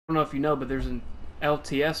don't know if you know, but there's an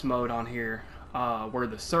LTS mode on here where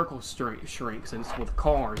the circle shrinks, and it's with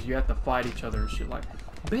cars. You have to fight each other and shit like,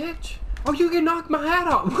 bitch! Oh, you can knock my hat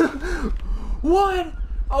off! What?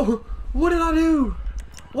 Oh, what did I do?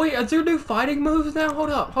 Wait, is there new fighting moves now? Hold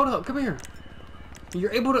up, come here.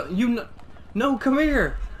 You're able to, no, come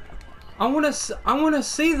here. I wanna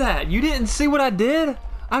see that. You didn't see what I did?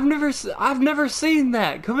 I've never seen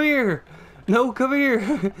that. Come here. No, come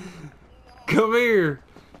here. Come here.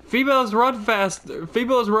 Females run faster.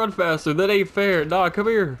 Females run faster. That ain't fair. Nah, come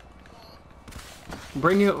here.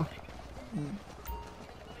 Bring it.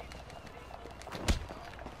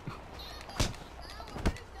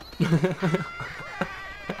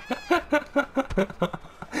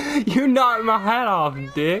 You knocked my hat off,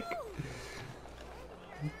 dick.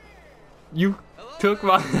 You took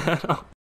my hat off.